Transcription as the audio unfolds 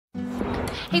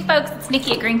Hey folks, it's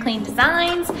Nikki at Green Clean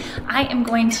Designs. I am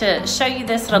going to show you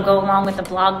this. It'll go along with a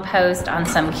blog post on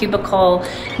some cubicle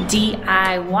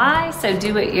DIY, so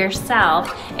do it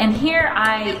yourself. And here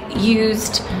I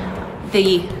used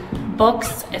the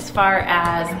books as far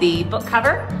as the book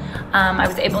cover. I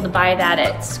was able to buy that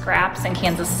at Scraps in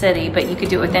Kansas City, but you could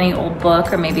do it with any old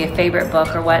book or maybe a favorite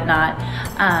book or whatnot.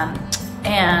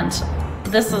 And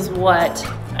this is what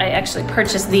I actually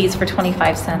purchased these for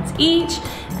 25 cents each.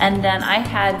 And then I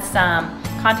had some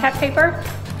contact paper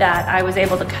that I was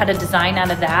able to cut a design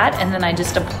out of that, and then I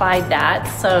just applied that.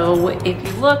 So if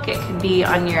you look, it could be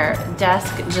on your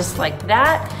desk just like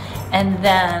that. And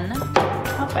then, I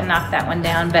hope I knocked that one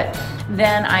down, but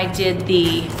then I did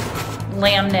the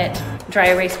laminate dry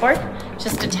erase board.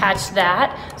 Just attach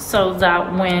that so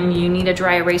that when you need a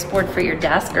dry erase board for your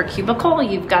desk or cubicle,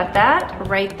 you've got that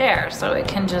right there. So it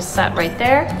can just set right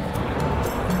there.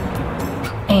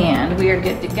 And we are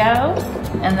good to go.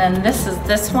 And then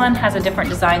this one has a different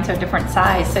design, so a different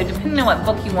size. So depending on what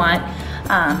book you want,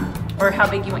 or how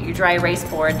big you want your dry erase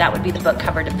board, that would be the book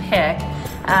cover to pick.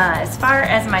 As far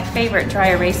as my favorite dry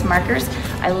erase markers,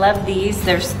 I love these.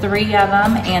 There's 3 of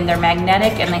them, and they're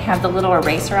magnetic, and they have the little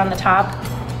eraser on the top.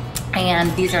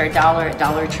 And these are $1 at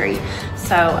Dollar Tree.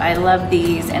 So I love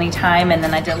these anytime. And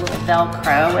then I did a little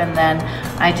Velcro, and then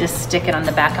I just stick it on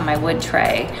the back of my wood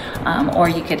tray. Or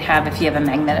you could have, if you have a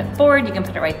magnetic board, you can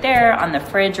put it right there on the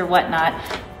fridge or whatnot.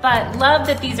 But love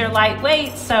that these are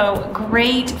lightweight, so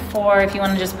great for if you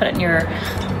want to just put it in your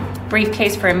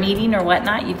briefcase for a meeting or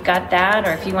whatnot, you've got that.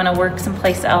 Or if you want to work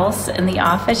someplace else in the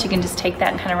office, you can just take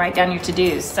that and kind of write down your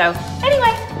to-dos. So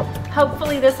anyway,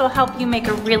 hopefully this will help you make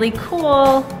a really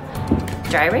cool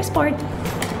dry erase board.